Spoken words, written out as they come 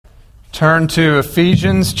Turn to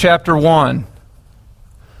Ephesians chapter 1.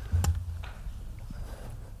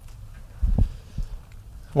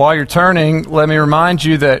 While you're turning, let me remind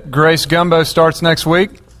you that Grace Gumbo starts next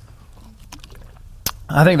week.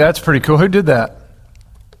 I think that's pretty cool. Who did that?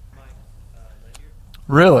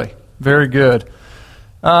 Really? Very good.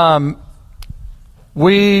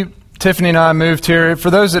 Tiffany and I moved here. For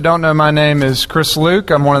those that don't know, my name is Chris Leuck.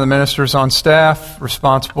 I'm one of the ministers on staff,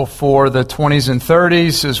 responsible for the 20s and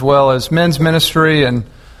 30s, as well as men's ministry, and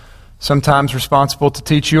sometimes responsible to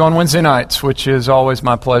teach you on Wednesday nights, which is always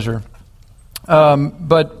my pleasure.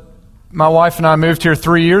 But my wife and I moved here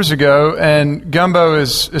 3 years ago, and Gumbo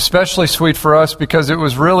is especially sweet for us because it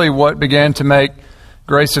was really what began to make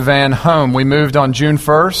Grace Van home. We moved on June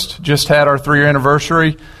 1st, just had our 3-year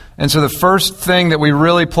anniversary. And so the first thing that we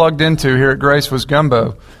really plugged into here at Grace was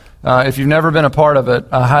Gumbo. If you've never been a part of it,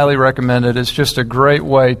 I highly recommend it. It's just a great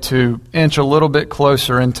way to inch a little bit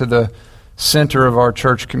closer into the center of our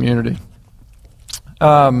church community.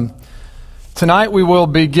 Tonight we will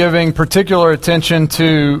be giving particular attention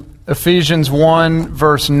to Ephesians 1,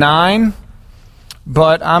 verse 9.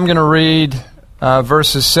 But I'm going to read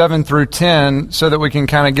verses 7 through 10 so that we can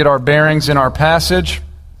kind of get our bearings in our passage.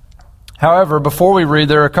 However, before we read,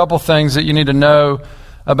 there are a couple things that you need to know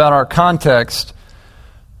about our context.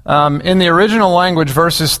 In the original language,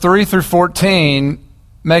 verses 3 through 14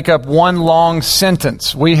 make up one long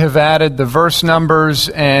sentence. We have added the verse numbers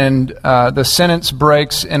and the sentence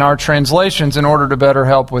breaks in our translations in order to better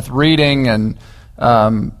help with reading and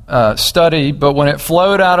study. But when it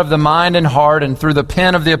flowed out of the mind and heart and through the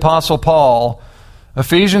pen of the Apostle Paul,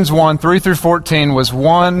 Ephesians 1, 3 through 14 was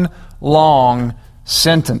one long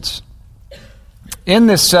sentence. In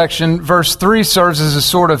this section, verse 3 serves as a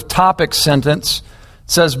sort of topic sentence.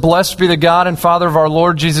 It says, "Blessed be the God and Father of our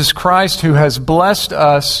Lord Jesus Christ, who has blessed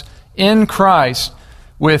us in Christ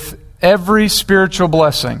with every spiritual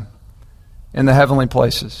blessing in the heavenly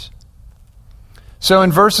places." So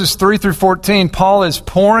in verses 3 through 14, Paul is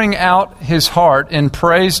pouring out his heart in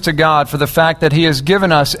praise to God for the fact that He has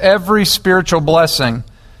given us every spiritual blessing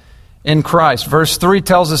in Christ. Verse 3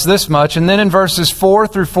 tells us this much, and then in verses 4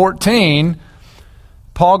 through 14,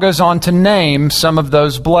 Paul goes on to name some of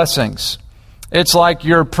those blessings. It's like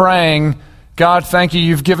you're praying, God, thank you,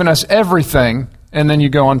 you've given us everything, and then you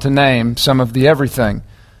go on to name some of the everything.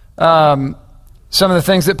 Some of the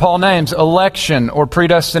things that Paul names: election or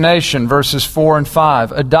predestination, verses 4 and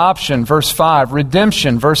 5, adoption, verse 5,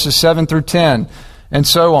 redemption, verses 7 through 10, and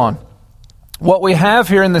so on. What we have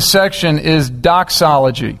here in this section is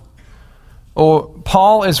doxology.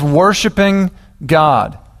 Paul is worshiping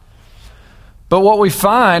God. But what we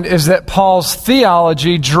find is that Paul's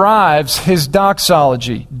theology drives his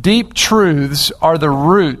doxology. Deep truths are the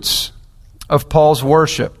roots of Paul's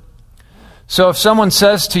worship. So if someone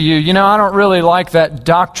says to you, I don't really like that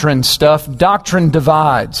doctrine stuff, doctrine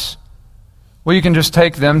divides. Well, you can just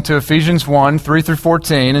take them to Ephesians 1, 3 through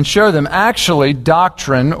 14 and show them actually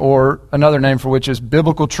doctrine, or another name for which is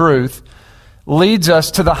biblical truth, leads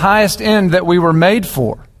us to the highest end that we were made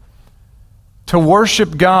for. To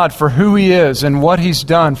worship God for who He is and what He's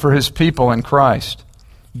done for His people in Christ.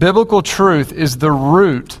 Biblical truth is the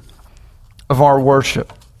root of our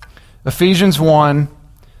worship. Ephesians 1,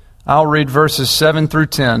 I'll read verses 7 through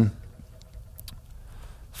 10.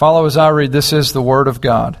 Follow as I read. This is the Word of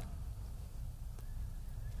God.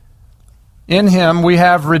 In Him we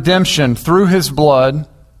have redemption through His blood,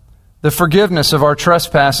 the forgiveness of our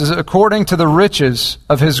trespasses, according to the riches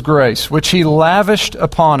of His grace, which He lavished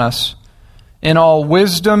upon us in all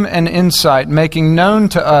wisdom and insight, making known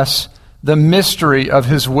to us the mystery of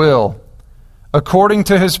His will, according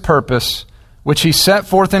to His purpose, which He set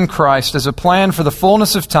forth in Christ as a plan for the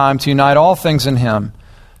fullness of time to unite all things in Him,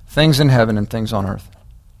 things in heaven and things on earth.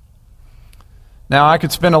 Now, I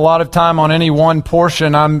could spend a lot of time on any one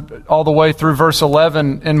portion. I'm all the way through verse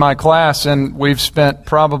 11 in my class, and we've spent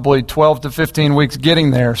probably 12 to 15 weeks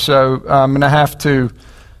getting there. So I'm going to have to,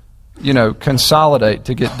 consolidate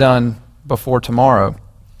to get done before tomorrow.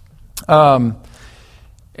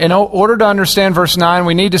 In order to understand verse 9,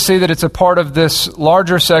 we need to see that it's a part of this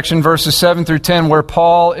larger section, verses 7 through 10, where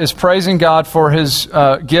Paul is praising God for His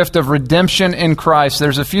gift of redemption in Christ.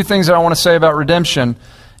 There's a few things that I want to say about redemption,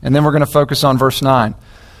 and then we're going to focus on verse 9.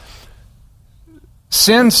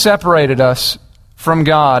 Sin separated us from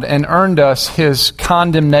God and earned us His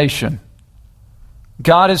condemnation.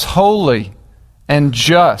 God is holy and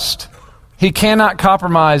just. He cannot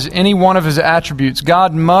compromise any one of His attributes.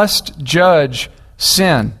 God must judge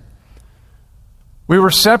sin. We were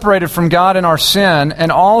separated from God in our sin,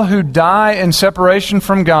 and all who die in separation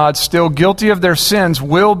from God, still guilty of their sins,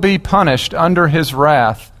 will be punished under His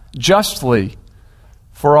wrath justly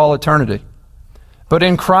for all eternity. But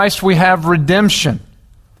in Christ we have redemption.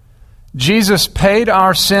 Jesus paid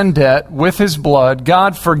our sin debt with his blood.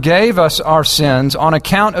 God forgave us our sins on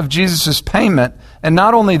account of Jesus' payment. And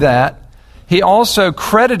not only that, he also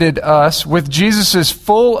credited us with Jesus'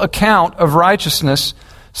 full account of righteousness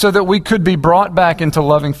so that we could be brought back into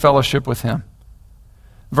loving fellowship with him.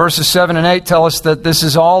 Verses 7 and 8 tell us that this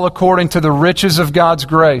is all according to the riches of God's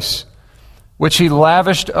grace, which he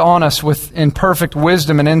lavished on us in perfect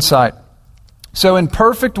wisdom and insight. So in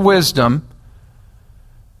perfect wisdom,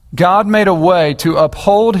 God made a way to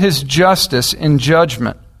uphold his justice in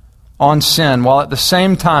judgment on sin, while at the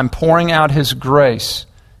same time pouring out his grace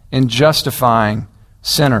in justifying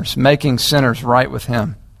sinners, making sinners right with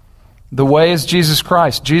him. The way is Jesus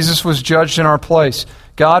Christ. Jesus was judged in our place.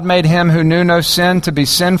 God made him who knew no sin to be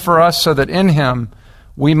sin for us so that in him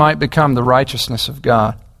we might become the righteousness of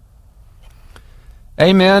God.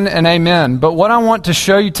 Amen and amen. But what I want to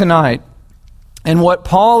show you tonight, and what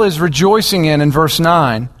Paul is rejoicing in verse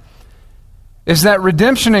 9, is that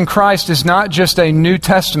redemption in Christ is not just a New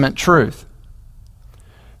Testament truth.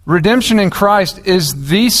 Redemption in Christ is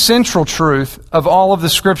the central truth of all of the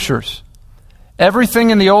Scriptures. Everything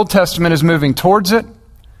in the Old Testament is moving towards it,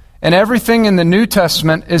 and everything in the New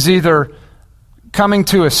Testament is either coming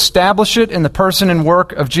to establish it in the person and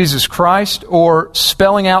work of Jesus Christ or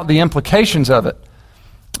spelling out the implications of it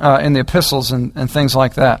in the epistles and things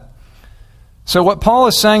like that. So what Paul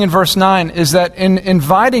is saying in verse 9 is that in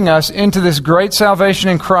inviting us into this great salvation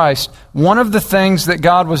in Christ, one of the things that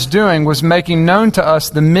God was doing was making known to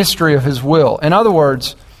us the mystery of his will. In other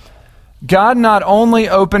words, God not only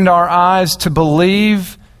opened our eyes to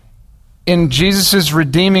believe in Jesus'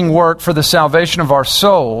 redeeming work for the salvation of our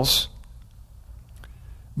souls,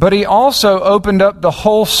 but he also opened up the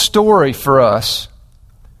whole story for us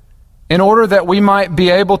in order that we might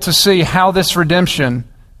be able to see how this redemption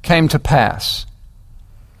came to pass.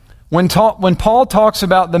 When Paul talks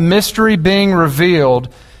about the mystery being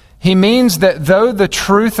revealed, he means that though the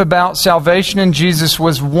truth about salvation in Jesus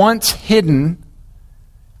was once hidden,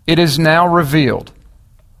 it is now revealed.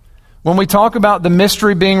 When we talk about the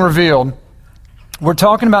mystery being revealed, we're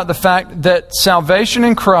talking about the fact that salvation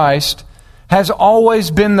in Christ has always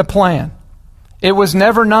been the plan. It was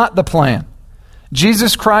never not the plan.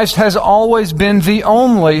 Jesus Christ has always been the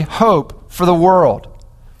only hope for the world.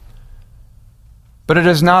 But it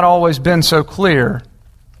has not always been so clear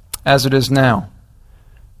as it is now.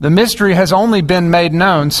 The mystery has only been made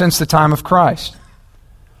known since the time of Christ.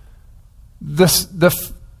 The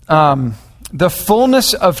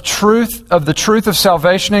fullness of truth, of the truth of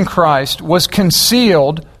salvation in Christ, was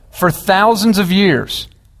concealed for thousands of years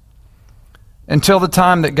until the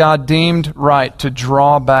time that God deemed right to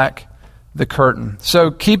draw back the curtain. So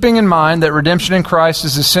keeping in mind that redemption in Christ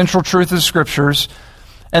is the central truth of the Scriptures,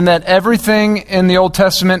 and that everything in the Old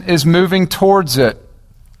Testament is moving towards it,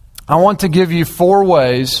 I want to give you 4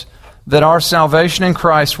 ways that our salvation in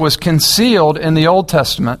Christ was concealed in the Old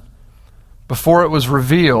Testament before it was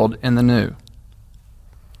revealed in the New.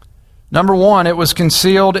 Number 1, it was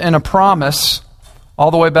concealed in a promise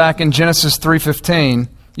all the way back in Genesis 3:15.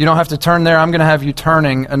 You don't have to turn there. I'm going to have you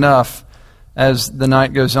turning enough as the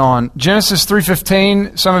night goes on. Genesis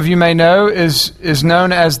 3:15, some of you may know, is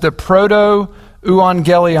known as the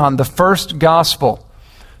Proto-Evangelion, the first gospel.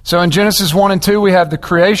 So in Genesis 1 and 2, we have the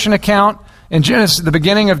creation account. In the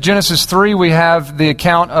beginning of Genesis 3, we have the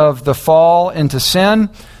account of the fall into sin.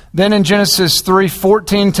 Then in Genesis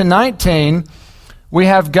 3:14 to 19, we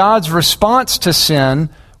have God's response to sin,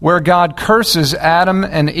 where God curses Adam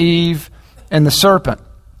and Eve and the serpent.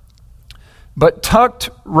 But tucked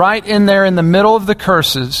right in there in the middle of the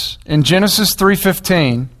curses, in Genesis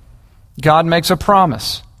 3:15, God makes a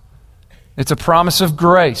promise. It's a promise of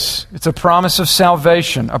grace. It's a promise of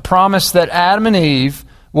salvation. A promise that Adam and Eve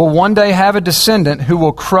will one day have a descendant who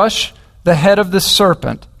will crush the head of the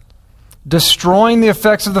serpent, destroying the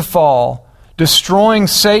effects of the fall, destroying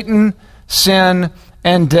Satan, sin,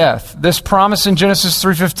 and death. This promise in Genesis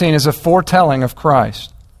 3:15 is a foretelling of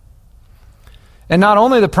Christ. And not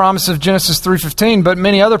only the promise of Genesis 3:15, but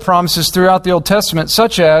many other promises throughout the Old Testament,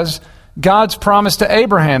 such as God's promise to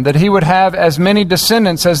Abraham that he would have as many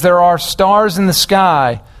descendants as there are stars in the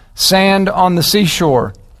sky, sand on the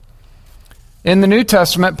seashore. In the New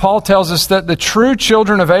Testament, Paul tells us that the true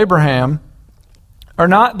children of Abraham are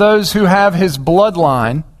not those who have his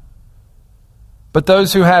bloodline, but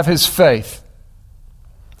those who have his faith.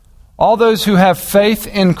 All those who have faith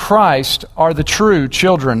in Christ are the true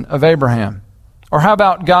children of Abraham. Or how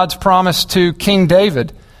about God's promise to King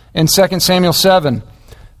David in 2 Samuel 7,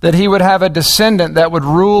 that he would have a descendant that would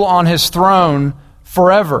rule on his throne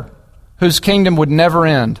forever, whose kingdom would never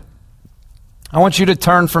end. I want you to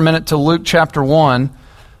turn for a minute to Luke chapter 1.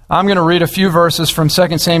 I'm going to read a few verses from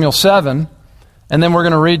 2 Samuel 7, and then we're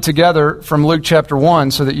going to read together from Luke chapter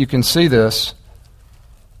 1 so that you can see this.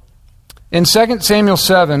 In 2 Samuel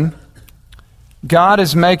 7, God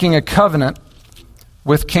is making a covenant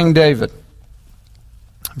with King David.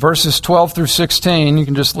 Verses 12 through 16, you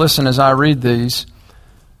can just listen as I read these.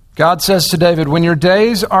 God says to David, "When your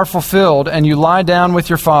days are fulfilled and you lie down with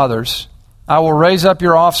your fathers, I will raise up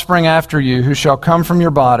your offspring after you, who shall come from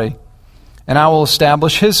your body, and I will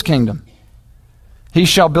establish his kingdom. He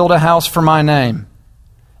shall build a house for my name,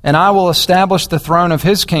 and I will establish the throne of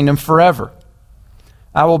his kingdom forever.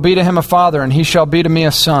 I will be to him a father, and he shall be to me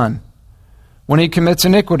a son. When he commits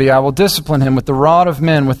iniquity, I will discipline him with the rod of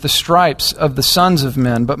men, with the stripes of the sons of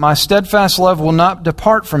men. But my steadfast love will not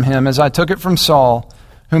depart from him, as I took it from Saul,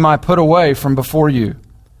 whom I put away from before you.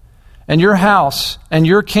 And your house and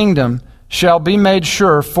your kingdom shall be made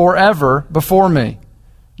sure forever before me.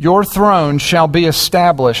 Your throne shall be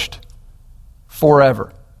established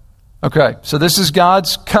forever." Okay, so this is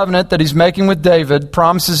God's covenant that he's making with David,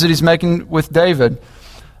 promises that he's making with David.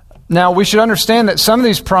 Now, we should understand that some of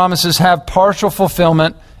these promises have partial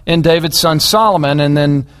fulfillment in David's son Solomon and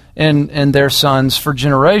then in their sons for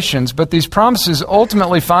generations. But these promises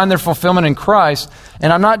ultimately find their fulfillment in Christ.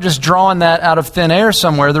 And I'm not just drawing that out of thin air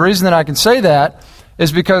somewhere. The reason that I can say that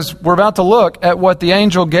is because we're about to look at what the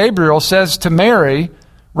angel Gabriel says to Mary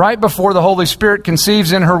right before the Holy Spirit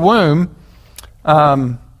conceives in her womb,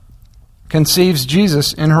 conceives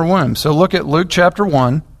Jesus in her womb. So look at Luke chapter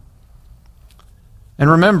 1. And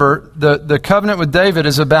remember, the covenant with David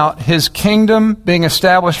is about his kingdom being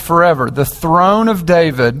established forever. The throne of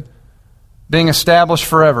David being established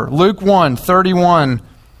forever. Luke 1, 31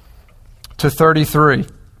 to 33.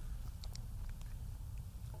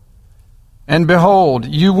 "And behold,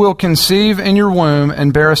 you will conceive in your womb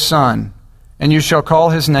and bear a son, and you shall call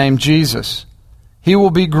his name Jesus. He will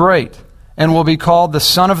be great and will be called the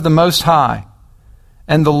Son of the Most High.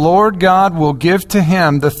 And the Lord God will give to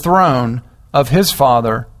him the throne of his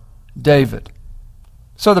father David."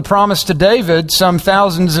 So the promise to David some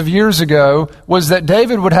thousands of years ago was that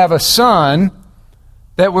David would have a son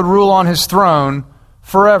that would rule on his throne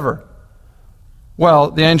forever.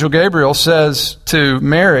 Well, the angel Gabriel says to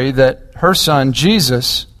Mary that her son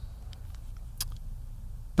Jesus,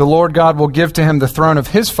 the Lord God will give to him the throne of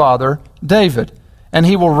his father David, and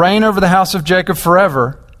he will reign over the house of Jacob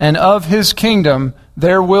forever, and of his kingdom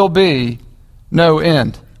there will be no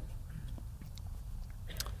end.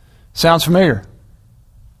 Sounds familiar?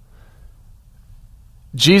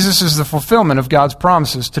 Jesus is the fulfillment of God's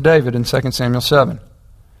promises to David in 2 Samuel 7.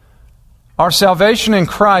 Our salvation in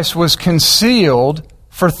Christ was concealed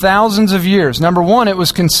for thousands of years. Number one, it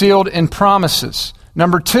was concealed in promises.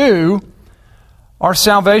 Number two, our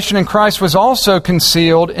salvation in Christ was also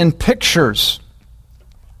concealed in pictures.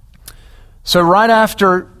 So right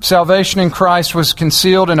after salvation in Christ was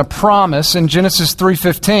concealed in a promise in Genesis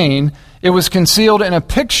 3:15, it was concealed in a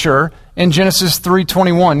picture in Genesis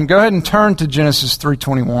 3:21. Go ahead and turn to Genesis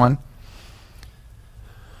 3:21.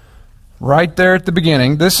 Right there at the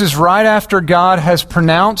beginning. This is right after God has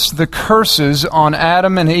pronounced the curses on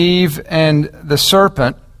Adam and Eve and the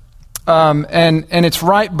serpent. And it's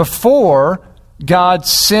right before God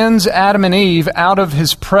sends Adam and Eve out of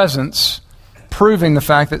his presence, proving the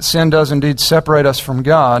fact that sin does indeed separate us from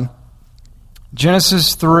God.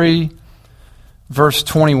 Genesis 3, verse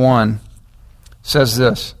 21 says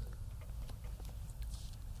this.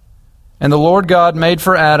 "And the Lord God made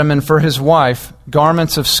for Adam and for his wife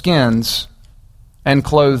garments of skins and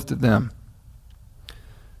clothed them."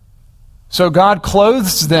 So God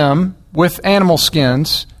clothes them with animal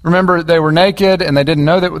skins. Remember, they were naked and they didn't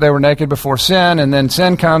know that they were naked before sin, and then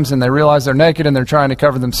sin comes and they realize they're naked and they're trying to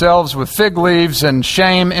cover themselves with fig leaves, and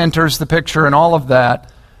shame enters the picture and all of that.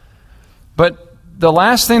 But the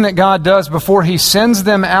last thing that God does before he sends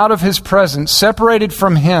them out of his presence, separated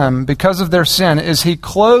from him because of their sin, is he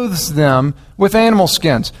clothes them with animal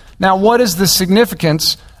skins. Now, what is the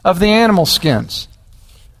significance of the animal skins?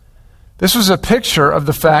 This was a picture of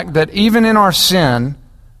the fact that even in our sin,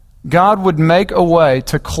 God would make a way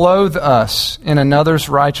to clothe us in another's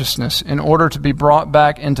righteousness in order to be brought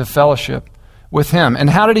back into fellowship with him.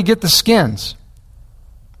 And how did he get the skins?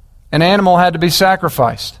 An animal had to be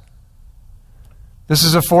sacrificed. This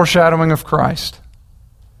is a foreshadowing of Christ.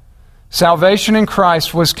 Salvation in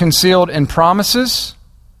Christ was concealed in promises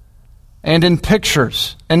and in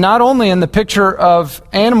pictures. And not only in the picture of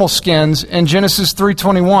animal skins in Genesis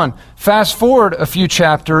 3:21. Fast forward a few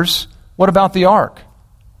chapters, what about the ark?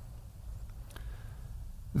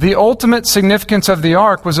 The ultimate significance of the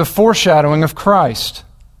ark was a foreshadowing of Christ.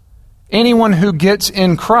 Anyone who gets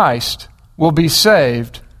in Christ will be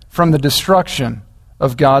saved from the destruction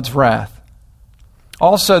of God's wrath.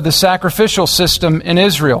 Also, the sacrificial system in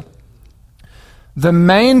Israel. The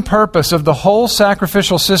main purpose of the whole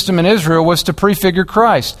sacrificial system in Israel was to prefigure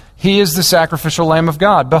Christ. He is the sacrificial Lamb of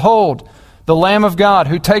God. Behold, the Lamb of God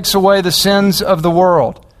who takes away the sins of the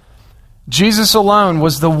world. Jesus alone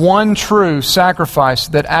was the one true sacrifice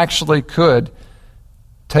that actually could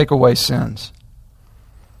take away sins.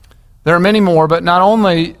 There are many more, but not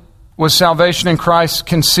only was salvation in Christ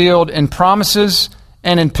concealed in promises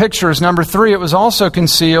and in pictures, number 3, it was also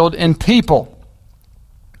concealed in people.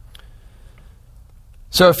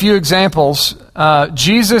 So a few examples.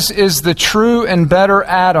 Jesus is the true and better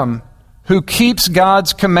Adam who keeps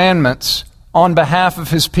God's commandments on behalf of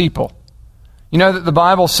his people. You know that the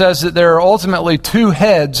Bible says that there are ultimately 2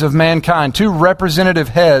 heads of mankind, 2 representative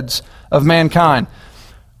heads of mankind.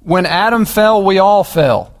 When Adam fell, we all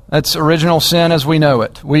fell. That's original sin as we know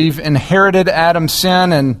it. We've inherited Adam's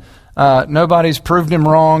sin, and nobody's proved him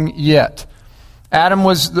wrong yet. Adam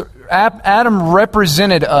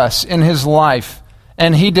represented us in his life,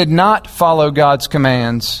 and he did not follow God's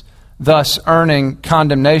commands, thus earning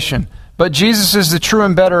condemnation. But Jesus is the true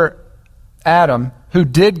and better Adam who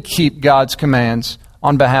did keep God's commands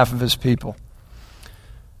on behalf of his people.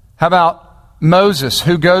 How about Moses,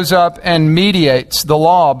 who goes up and mediates the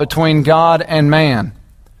law between God and man?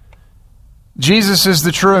 Jesus is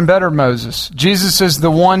the true and better Moses. Jesus is the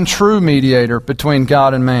one true mediator between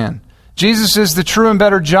God and man. Jesus is the true and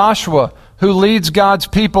better Joshua, who leads God's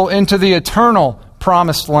people into the eternal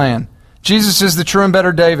promised land. Jesus is the true and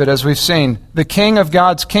better David, as we've seen, the king of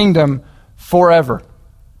God's kingdom forever.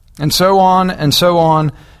 And so on, and so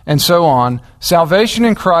on, and so on. Salvation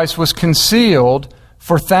in Christ was concealed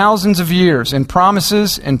for thousands of years in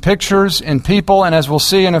promises, in pictures, in people, and as we'll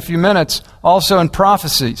see in a few minutes, also in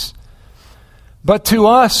prophecies. But to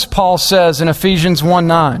us, Paul says in Ephesians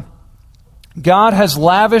 1:9, God has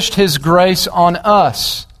lavished His grace on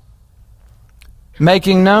us,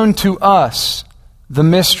 making known to us the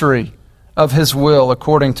mystery of His will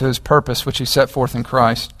according to His purpose, which He set forth in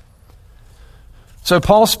Christ. So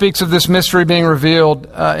Paul speaks of this mystery being revealed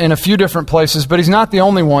in a few different places, but he's not the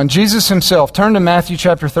only one. Jesus himself. Turn to Matthew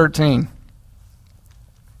chapter 13.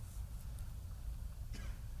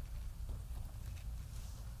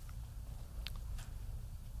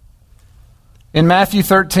 In Matthew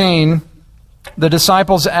 13, the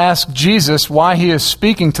disciples ask Jesus why he is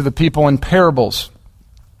speaking to the people in parables.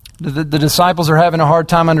 The disciples are having a hard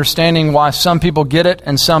time understanding why some people get it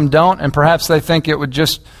and some don't, and perhaps they think it would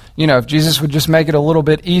just, if Jesus would just make it a little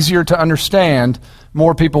bit easier to understand,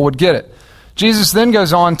 more people would get it. Jesus then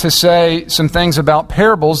goes on to say some things about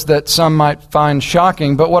parables that some might find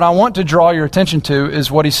shocking, but what I want to draw your attention to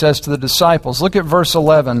is what he says to the disciples. Look at verse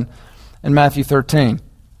 11 in Matthew 13.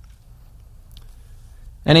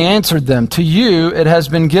 And he answered them, "To you it has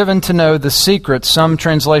been given to know the secrets." Some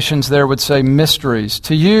translations there would say mysteries.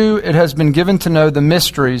 "To you it has been given to know the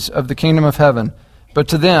mysteries of the kingdom of heaven, but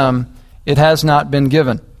to them it has not been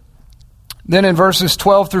given." Then in verses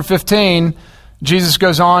 12 through 15, Jesus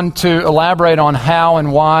goes on to elaborate on how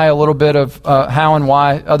and why, a little bit of how and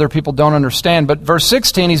why other people don't understand. But verse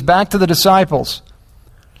 16, he's back to the disciples.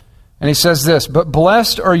 And he says this, "But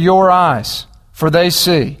blessed are your eyes, for they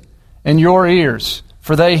see, and your ears,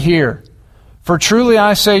 for they hear. For truly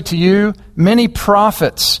I say to you, many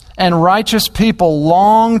prophets and righteous people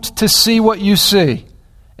longed to see what you see,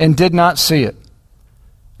 and did not see it,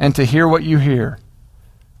 and to hear what you hear,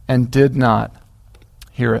 and did not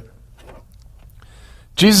hear it."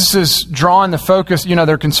 Jesus is drawing the focus,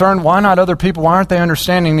 they're concerned, why not other people? Why aren't they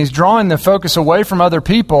understanding? And he's drawing the focus away from other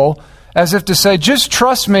people as if to say, just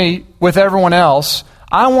trust me with everyone else.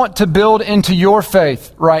 I want to build into your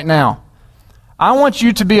faith right now. I want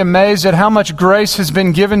you to be amazed at how much grace has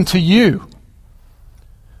been given to you.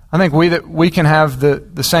 I think we can have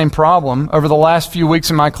the same problem. Over the last few weeks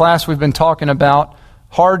in my class, we've been talking about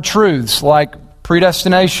hard truths like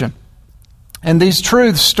predestination. And these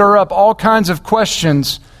truths stir up all kinds of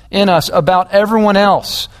questions in us about everyone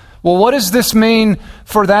else. Well, what does this mean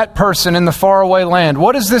for that person in the faraway land?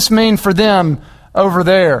 What does this mean for them over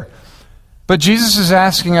there? But Jesus is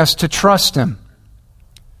asking us to trust Him,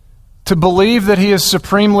 to believe that He is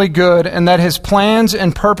supremely good and that His plans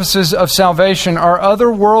and purposes of salvation are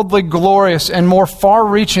otherworldly glorious and more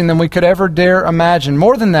far-reaching than we could ever dare imagine.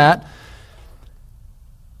 More than that,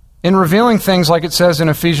 in revealing things like it says in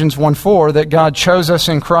Ephesians 1:4, that God chose us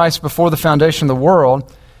in Christ before the foundation of the world,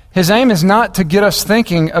 His aim is not to get us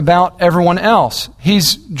thinking about everyone else.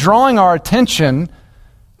 He's drawing our attention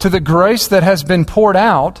to the grace that has been poured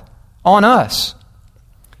out on us.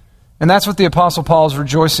 And that's what the Apostle Paul is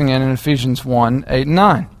rejoicing in Ephesians 1, 8 and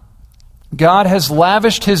 9. God has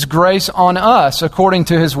lavished His grace on us according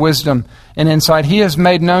to His wisdom and insight. He has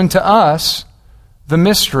made known to us the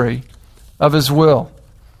mystery of His will.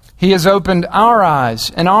 He has opened our eyes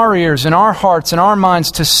and our ears and our hearts and our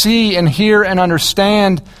minds to see and hear and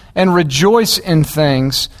understand and rejoice in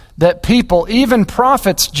things that people, even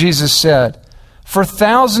prophets, Jesus said, for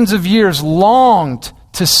thousands of years longed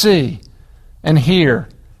to see and hear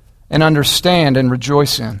and understand and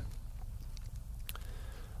rejoice in.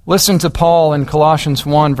 Listen to Paul in Colossians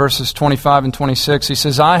 1, verses 25 and 26. He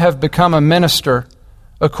says, I have become a minister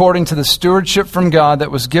according to the stewardship from God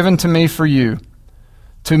that was given to me for you,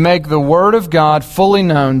 to make the word of God fully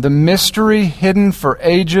known, the mystery hidden for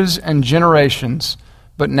ages and generations,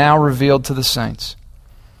 but now revealed to the saints.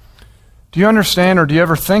 Do you understand, or do you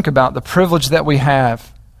ever think about the privilege that we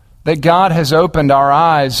have, that God has opened our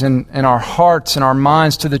eyes and our hearts and our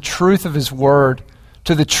minds to the truth of His word,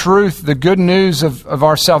 to the truth, the good news of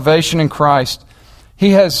our salvation in Christ?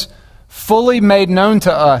 He has fully made known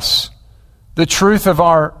to us the truth of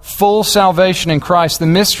our full salvation in Christ, the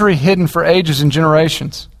mystery hidden for ages and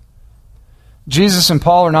generations. Jesus and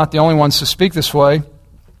Paul are not the only ones to speak this way.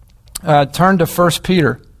 Turn to 1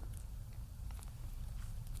 Peter.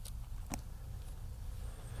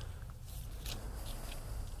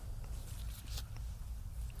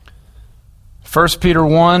 1 Peter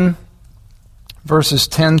 1, verses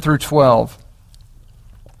 10 through 12.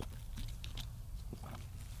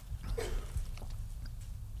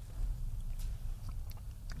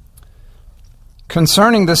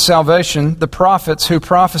 Concerning this salvation, the prophets who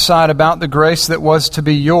prophesied about the grace that was to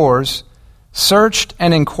be yours searched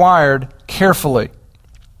and inquired carefully,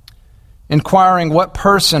 inquiring what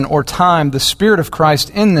person or time the Spirit of Christ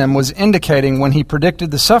in them was indicating when He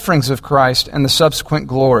predicted the sufferings of Christ and the subsequent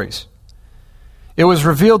glories. It was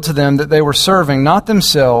revealed to them that they were serving not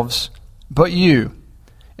themselves, but you,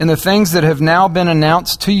 in the things that have now been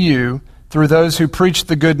announced to you through those who preached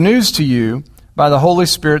the good news to you by the Holy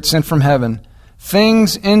Spirit sent from heaven,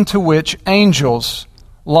 things into which angels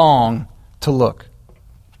long to look.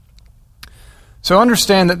 So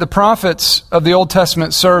understand that the prophets of the Old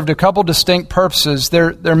Testament served a couple distinct purposes.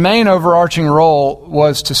 Their main overarching role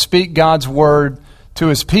was to speak God's word to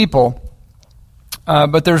His people.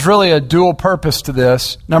 But there's really a dual purpose to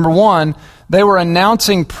this. Number one, they were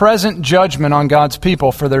announcing present judgment on God's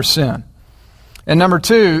people for their sin. And number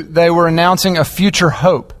two, they were announcing a future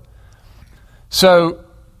hope. So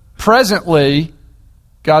presently,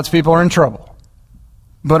 God's people are in trouble.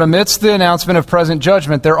 But amidst the announcement of present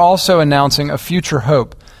judgment, they're also announcing a future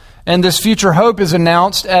hope. And this future hope is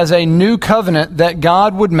announced as a new covenant that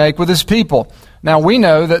God would make with His people. Now, we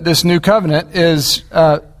know that this new covenant is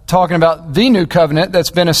talking about the new covenant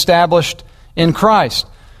that's been established in Christ.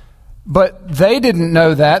 But they didn't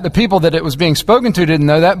know that. The people that it was being spoken to didn't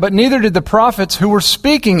know that, but neither did the prophets who were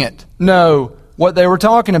speaking it know what they were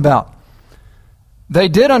talking about. They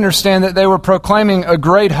did understand that they were proclaiming a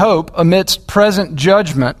great hope amidst present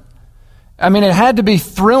judgment. I mean, it had to be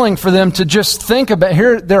thrilling for them to just think about,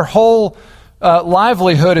 here their whole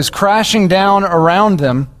livelihood is crashing down around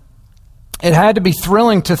them. It had to be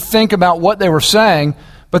thrilling to think about what they were saying,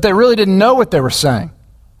 but they really didn't know what they were saying.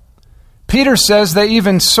 Peter says they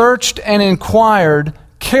even searched and inquired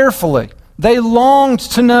carefully. They longed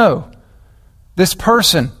to know this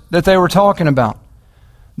person that they were talking about.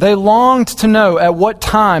 They longed to know at what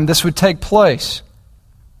time this would take place.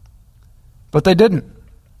 But they didn't.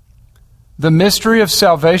 The mystery of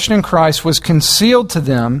salvation in Christ was concealed to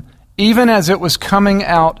them even as it was coming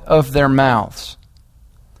out of their mouths.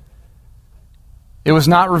 It was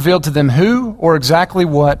not revealed to them who or exactly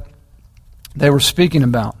what they were speaking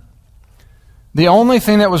about. The only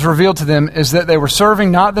thing that was revealed to them is that they were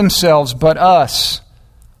serving not themselves, but us,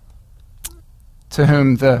 to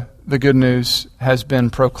whom the good news has been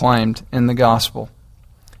proclaimed in the gospel.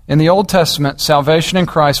 In the Old Testament, salvation in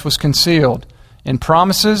Christ was concealed in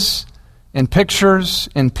promises, in pictures,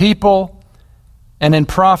 in people, and in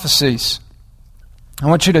prophecies. I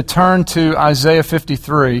want you to turn to Isaiah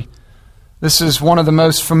 53. This is one of the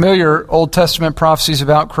most familiar Old Testament prophecies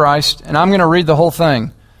about Christ, and I'm going to read the whole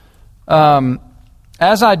thing.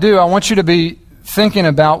 As I do, I want you to be thinking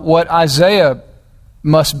about what Isaiah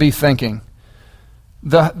must be thinking.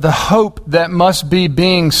 The hope that must be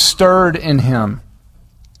being stirred in him.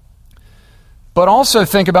 But also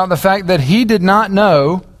think about the fact that he did not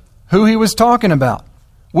know who he was talking about.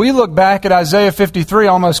 We look back at Isaiah 53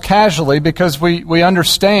 almost casually because we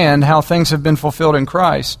understand how things have been fulfilled in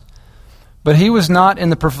Christ. But he was not in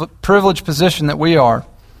the privileged position that we are.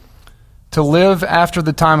 to live after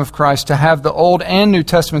the time of Christ, to have the Old and New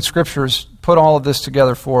Testament Scriptures put all of this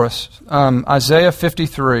together for us. Isaiah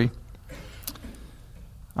 53,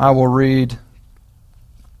 I will read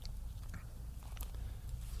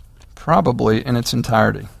probably in its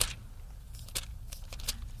entirety.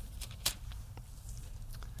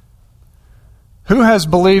 Who has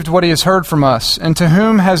believed what he has heard from us, and to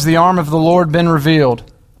whom has the arm of the Lord been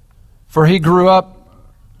revealed? For he grew up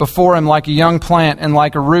before him like a young plant and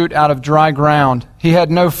like a root out of dry ground. He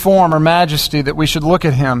had no form or majesty that we should look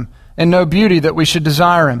at him, and no beauty that we should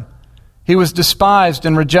desire him. He was despised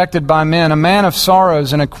and rejected by men, a man of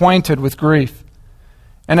sorrows and acquainted with grief.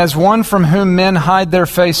 And as one from whom men hide their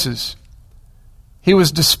faces, he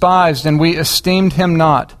was despised, and we esteemed him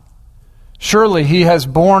not. Surely he has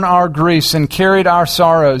borne our griefs and carried our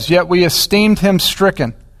sorrows, yet we esteemed him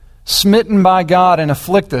stricken, smitten by God and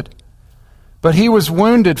afflicted. But he was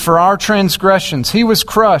wounded for our transgressions. He was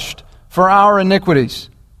crushed for our iniquities.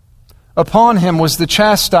 Upon him was the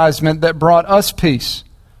chastisement that brought us peace,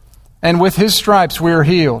 and with his stripes we are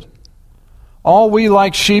healed. All we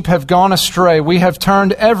like sheep have gone astray. We have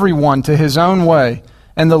turned every one to his own way,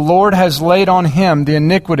 and the Lord has laid on him the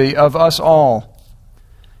iniquity of us all.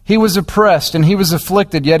 He was oppressed and he was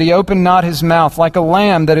afflicted, yet he opened not his mouth, like a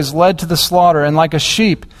lamb that is led to the slaughter, and like a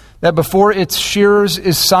sheep that before its shearers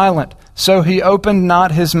is silent, so he opened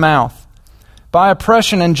not his mouth. By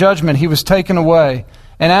oppression and judgment he was taken away.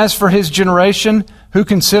 And as for his generation, who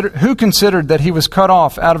considered that he was cut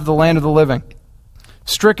off out of the land of the living,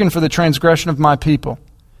 stricken for the transgression of my people?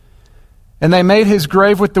 And they made his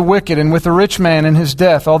grave with the wicked and with the rich man in his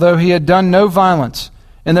death, although he had done no violence,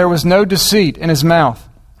 and there was no deceit in his mouth.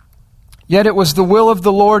 Yet it was the will of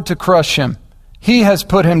the Lord to crush him. He has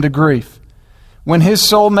put him to grief. When his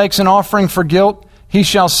soul makes an offering for guilt, he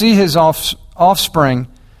shall see his offspring.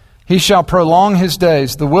 He shall prolong his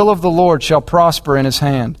days. The will of the Lord shall prosper in his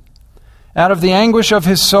hand. Out of the anguish of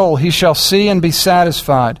his soul he shall see and be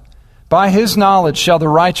satisfied. By his knowledge shall the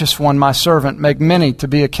righteous one, my servant, make many to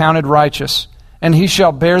be accounted righteous, and he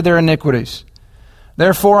shall bear their iniquities.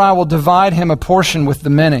 Therefore I will divide him a portion with the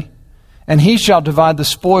many, and he shall divide the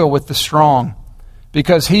spoil with the strong,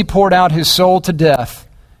 because he poured out his soul to death,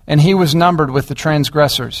 and he was numbered with the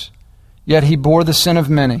transgressors. Yet he bore the sin of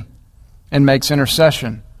many, and makes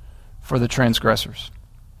intercession for the transgressors.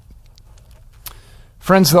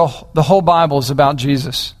 Friends, the whole Bible is about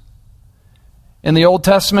Jesus. In the Old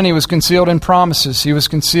Testament, he was concealed in promises. He was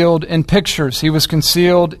concealed in pictures. He was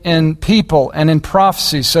concealed in people and in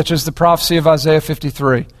prophecies, such as the prophecy of Isaiah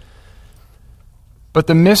 53. But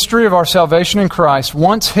the mystery of our salvation in Christ,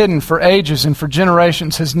 once hidden for ages and for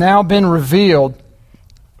generations, has now been revealed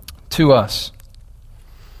to us.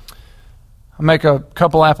 I'll make a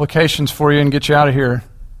couple applications for you and get you out of here.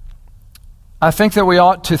 I think that we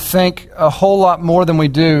ought to think a whole lot more than we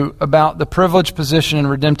do about the privileged position in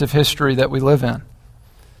redemptive history that we live in.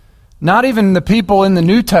 Not even the people in the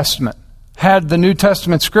New Testament had the New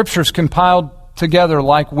Testament scriptures compiled together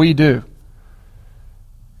like we do.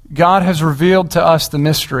 God has revealed to us the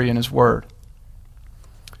mystery in his word.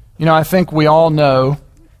 You know, I think we all know,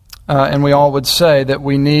 and we all would say that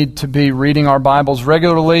we need to be reading our Bibles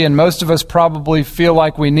regularly, and most of us probably feel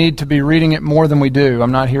like we need to be reading it more than we do.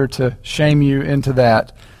 I'm not here to shame you into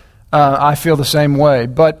that. I feel the same way.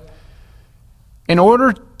 But in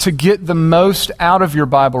order to get the most out of your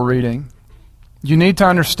Bible reading, you need to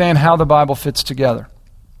understand how the Bible fits together.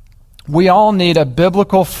 We all need a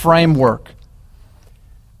biblical framework.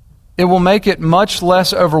 It will make it much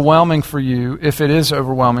less overwhelming for you, if it is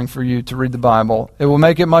overwhelming for you to read the Bible. It will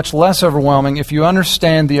make it much less overwhelming if you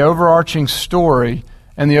understand the overarching story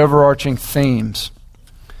and the overarching themes.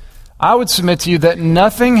 I would submit to you that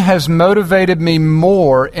nothing has motivated me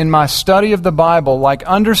more in my study of the Bible like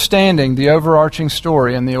understanding the overarching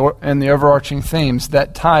story and the overarching themes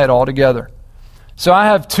that tie it all together. So I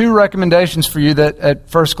have two recommendations for you that at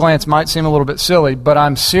first glance might seem a little bit silly, but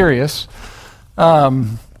I'm serious.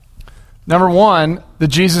 Number one, the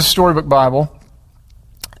Jesus Storybook Bible.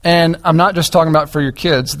 And I'm not just talking about for your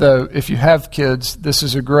kids, though if you have kids, this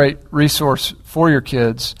is a great resource for your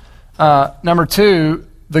kids. Number two,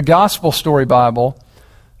 the Gospel Story Bible.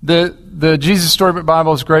 The Jesus Storybook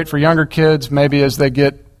Bible is great for younger kids, maybe as they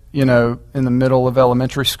get, in the middle of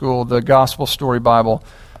elementary school, the Gospel Story Bible.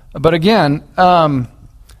 But again,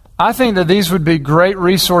 I think that these would be great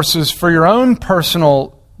resources for your own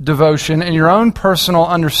personal devotion and your own personal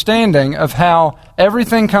understanding of how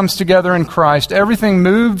everything comes together in Christ, everything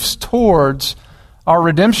moves towards our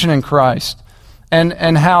redemption in Christ,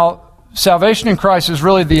 and how salvation in Christ is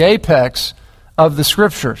really the apex of the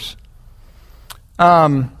Scriptures.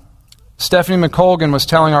 Stephanie McColgan was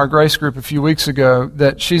telling our Grace group a few weeks ago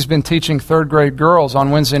that she's been teaching third grade girls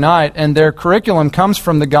on Wednesday night, and their curriculum comes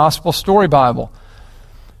from the Gospel Story Bible.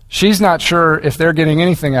 She's not sure if they're getting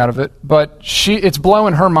anything out of it, but it's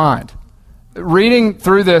blowing her mind. Reading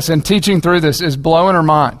through this and teaching through this is blowing her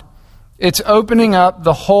mind. It's opening up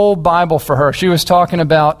the whole Bible for her. She was talking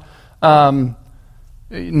about Noah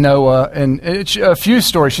and a few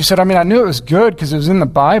stories. She said, I knew it was good because it was in the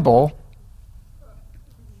Bible.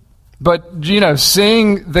 But,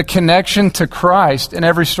 seeing the connection to Christ in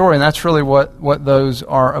every story, and that's really what those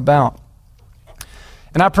are about.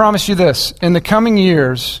 And I promise you this, in the coming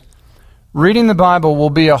years, reading the Bible will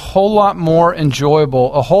be a whole lot more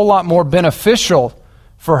enjoyable, a whole lot more beneficial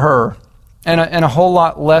for her, and a whole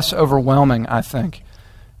lot less overwhelming, I think,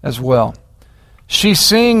 as well. She's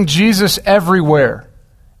seeing Jesus everywhere,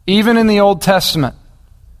 even in the Old Testament.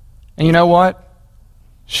 And you know what?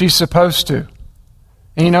 She's supposed to.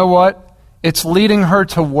 And you know what? It's leading her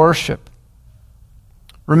to worship.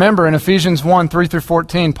 Remember, in Ephesians 1, 3 through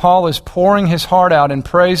 14, Paul is pouring his heart out in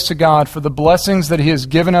praise to God for the blessings that he has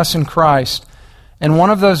given us in Christ. And one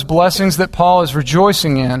of those blessings that Paul is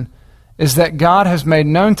rejoicing in is that God has made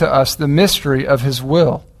known to us the mystery of his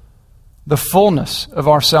will, the fullness of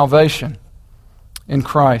our salvation in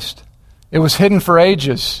Christ. It was hidden for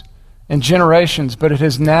ages and generations, but it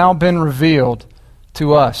has now been revealed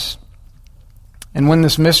to us. And when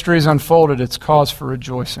this mystery is unfolded, it's cause for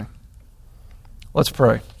rejoicing. Let's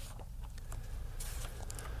pray.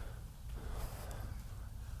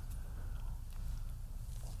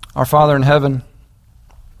 Our Father in heaven,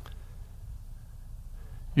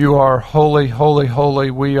 you are holy, holy,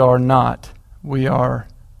 holy. We are not. We are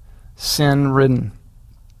sin-ridden.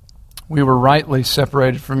 We were rightly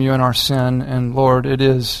separated from you in our sin, and Lord, it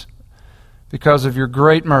is because of your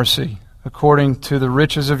great mercy, according to the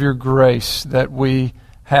riches of your grace, that we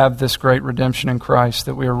have this great redemption in Christ,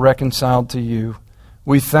 that we are reconciled to you.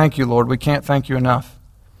 We thank you, Lord. We can't thank you enough.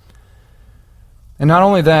 And not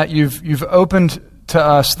only that, you've opened to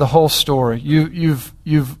us the whole story. You've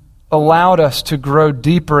allowed us to grow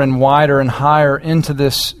deeper and wider and higher into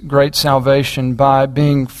this great salvation by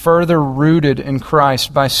being further rooted in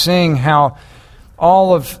Christ, by seeing how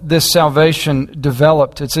all of this salvation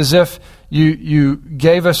developed. It's as if you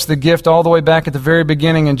gave us the gift all the way back at the very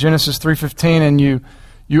beginning in Genesis 3:15, and you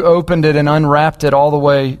opened it and unwrapped it all the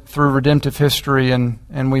way through redemptive history,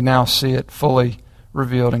 and we now see it fully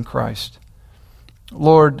revealed in Christ.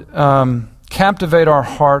 Lord, captivate our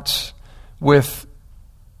hearts with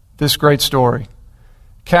this great story.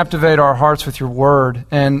 Captivate our hearts with your word,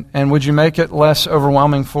 and would you make it less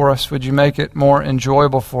overwhelming for us? Would you make it more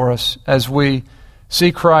enjoyable for us as we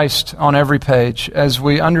see Christ on every page, as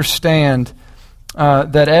we understand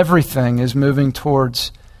that everything is moving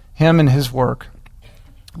towards him and his work.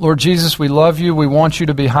 Lord Jesus, we love you. We want you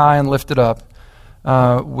to be high and lifted up.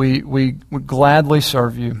 We gladly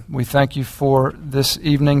serve you. We thank you for this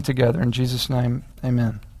evening together. In Jesus' name,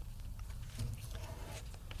 amen.